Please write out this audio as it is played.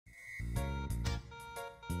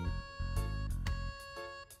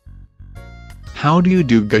How do you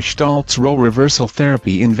do Gestalt's role reversal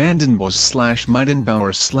therapy in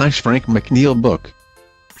Vandenbos/Meidenbauer/Frank-McNeil book?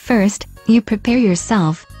 First, you prepare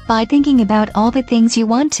yourself by thinking about all the things you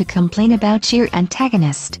want to complain about your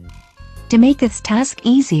antagonist. To make this task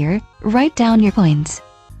easier, write down your points.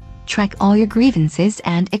 Track all your grievances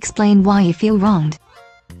and explain why you feel wronged.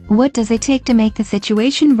 What does it take to make the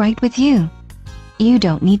situation right with you? You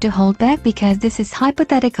don't need to hold back because this is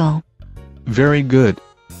hypothetical. Very good.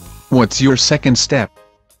 What's your second step?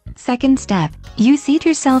 Second step, you seat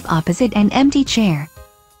yourself opposite an empty chair.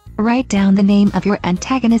 Write down the name of your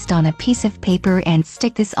antagonist on a piece of paper and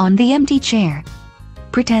stick this on the empty chair.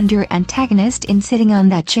 Pretend your antagonist is sitting on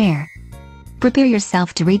that chair. Prepare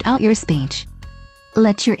yourself to read out your speech.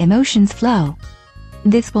 Let your emotions flow.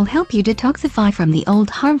 This will help you detoxify from the old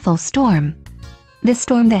harmful storm. The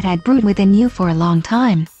storm that had brewed within you for a long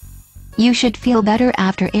time. You should feel better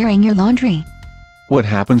after airing your laundry. What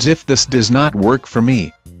happens if this does not work for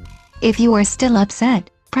me? If you are still upset,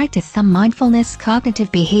 practice some mindfulness cognitive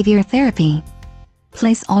behavior therapy.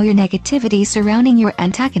 Place all your negativity surrounding your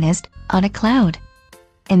antagonist on a cloud.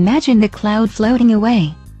 Imagine the cloud floating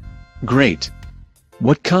away. Great.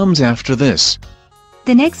 What comes after this?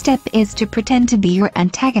 The next step is to pretend to be your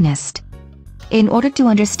antagonist. In order to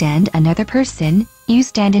understand another person, you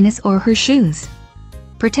stand in his or her shoes.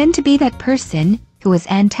 Pretend to be that person who was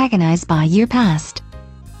antagonized by your past.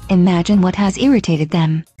 Imagine what has irritated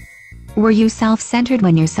them. Were you self-centered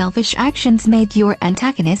when your selfish actions made your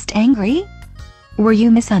antagonist angry? Were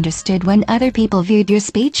you misunderstood when other people viewed your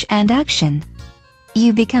speech and action?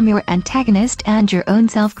 You become your antagonist and your own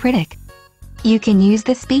self-critic. You can use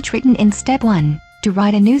the speech written in step 1 to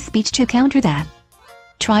write a new speech to counter that.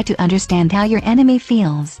 Try to understand how your enemy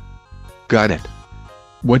feels. Got it.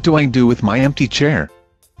 What do I do with my empty chair?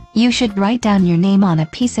 You should write down your name on a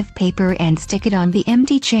piece of paper and stick it on the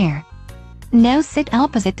empty chair. Now sit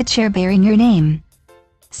opposite the chair bearing your name.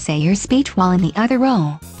 Say your speech while in the other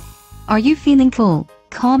role. Are you feeling cool,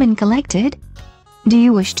 calm and collected? Do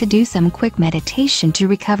you wish to do some quick meditation to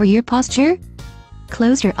recover your posture?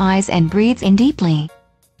 Close your eyes and breathe in deeply.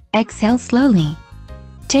 Exhale slowly.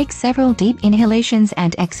 Take several deep inhalations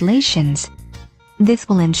and exhalations. This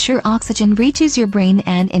will ensure oxygen reaches your brain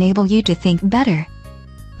and enable you to think better.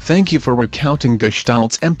 Thank you for recounting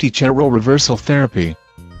Gestalt's empty chair role reversal therapy.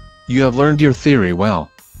 You have learned your theory well.